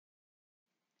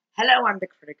Hello, I'm the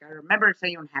critic. I remember so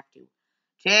you don't have to.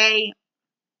 Today,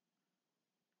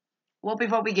 well,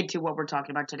 before we get to what we're talking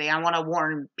about today, I want to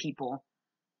warn people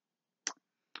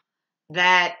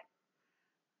that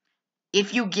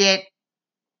if you get,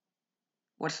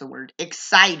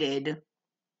 excited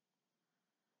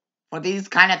for these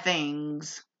kind of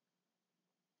things,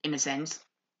 in a sense,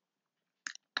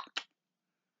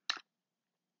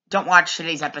 don't watch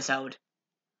today's episode.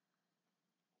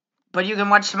 But you can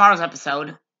watch tomorrow's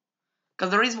episode.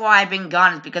 Because the reason why I've been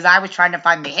gone is because I was trying to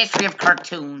find the history of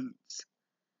cartoons.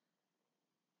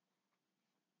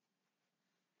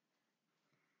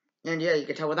 And yeah, you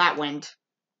can tell where that went.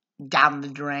 Down the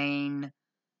drain.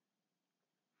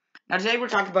 Now today we're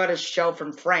talking about a show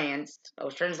from France. I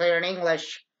was translated in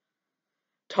English.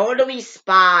 Totally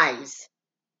Spies.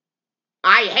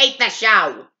 I hate the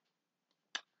show.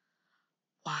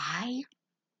 Why?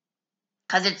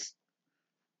 Because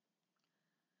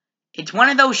it's one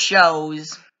of those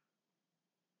shows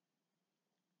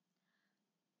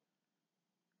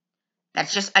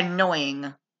that's just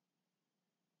annoying.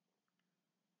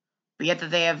 But yet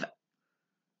that they have...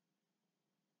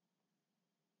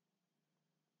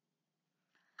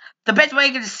 The best way I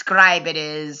can describe it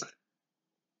is...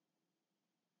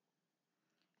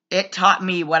 It taught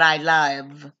me what I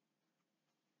love.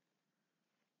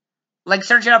 Like,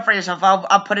 search it up for yourself.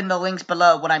 I'll put in the links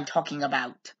below what I'm talking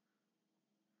about.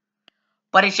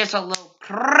 But it's just a little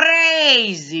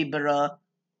crazy, bruh.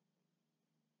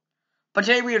 But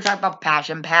today we were talking about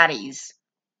passion patties.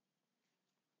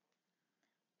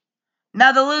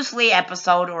 Now, the loosely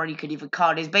episode, or you could even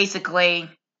call it, is basically...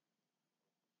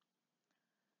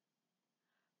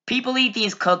 People eat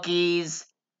these cookies.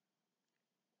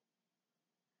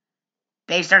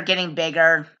 They start getting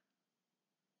bigger.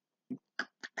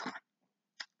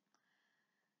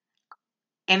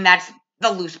 And that's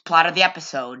the loose plot of the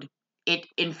episode. It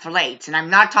inflates. And I'm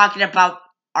not talking about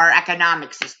our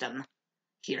economic system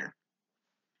here.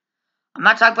 I'm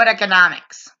not talking about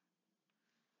economics.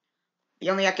 The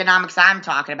only economics I'm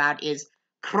talking about is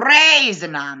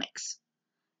crazonomics.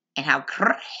 And how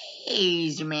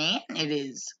crazy, man, it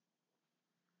is.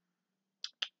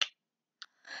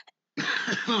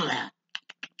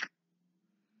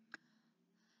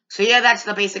 So yeah, that's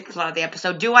the basic plot of the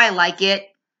episode. Do I like it?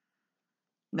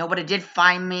 No, but it did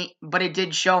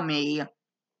show me.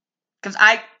 Because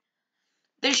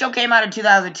this show came out in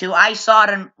 2002. I saw it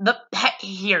on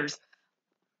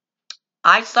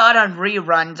I saw it on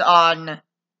reruns on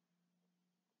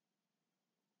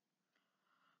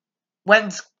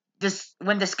when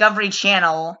Discovery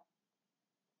Channel,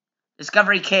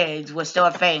 Discovery Kids was still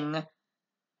a thing.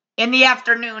 In the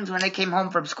afternoons when they came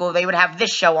home from school, they would have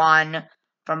this show on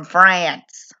from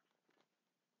France.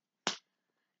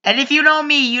 And if you know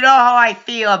me, you know how I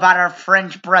feel about our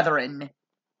French brethren.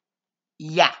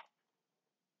 Yeah.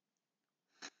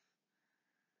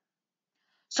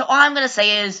 So all I'm going to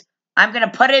say is, I'm going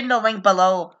to put in the link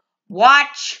below.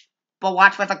 Watch, but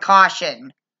watch with a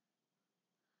caution.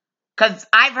 Because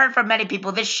I've heard from many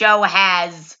people this show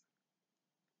has,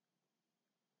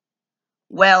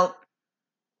 well,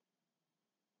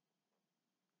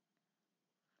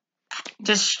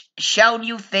 just shown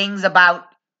you things about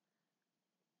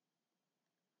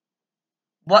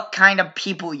what kind of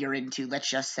people you're into. Let's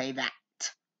just say that.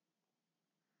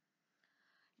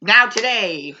 Now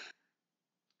today,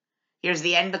 here's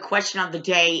the end. The question of the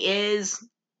day is,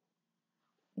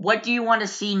 what do you want to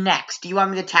see next? Do you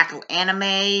want me to tackle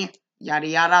anime? Yada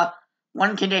yada.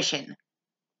 One condition.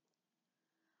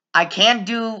 I can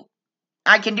do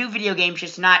video games,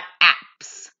 just not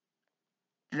apps.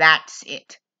 That's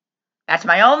it. That's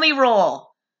my only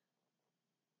rule.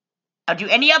 I'll do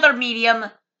any other medium,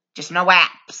 just no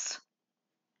apps.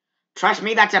 Trust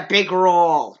me, that's a big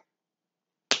rule.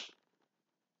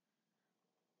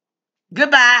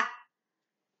 Goodbye.